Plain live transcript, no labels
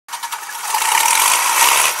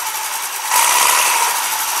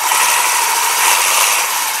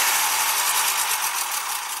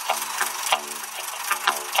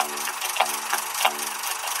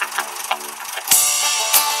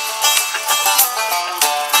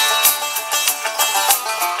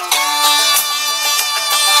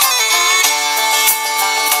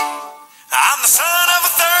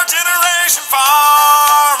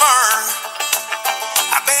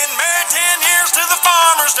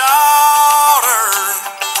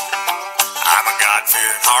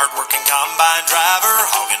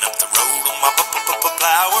Chugging up the road on my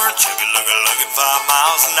plower, chugging 5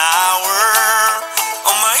 miles an hour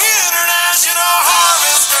on my international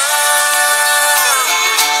harvester.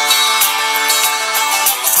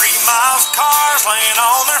 3 miles cars laying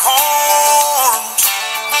on their horns,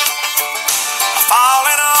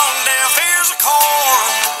 falling on deaf ears of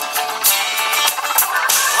corn,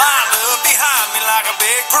 lined up behind me like a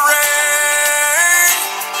big parade.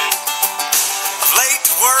 Late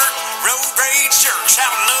to work, road rage jerk,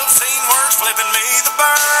 shouting obscene words, flipping me the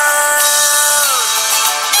bird.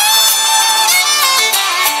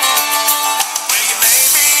 Well, you may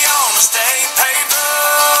be on a state paved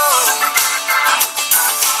road,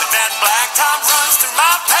 but that blacktop runs through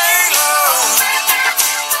my payload.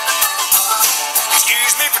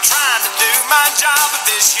 Excuse me for trying to do my job, but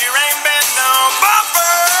this here ain't been no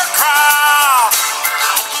bumper crop.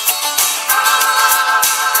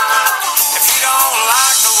 If you don't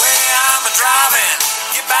like the way I'm driving,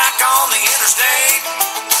 get back on the interstate.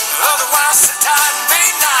 Otherwise, sit tight and be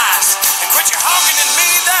nice, and quit your honking at me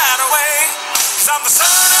that way, 'cause I'm the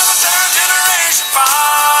son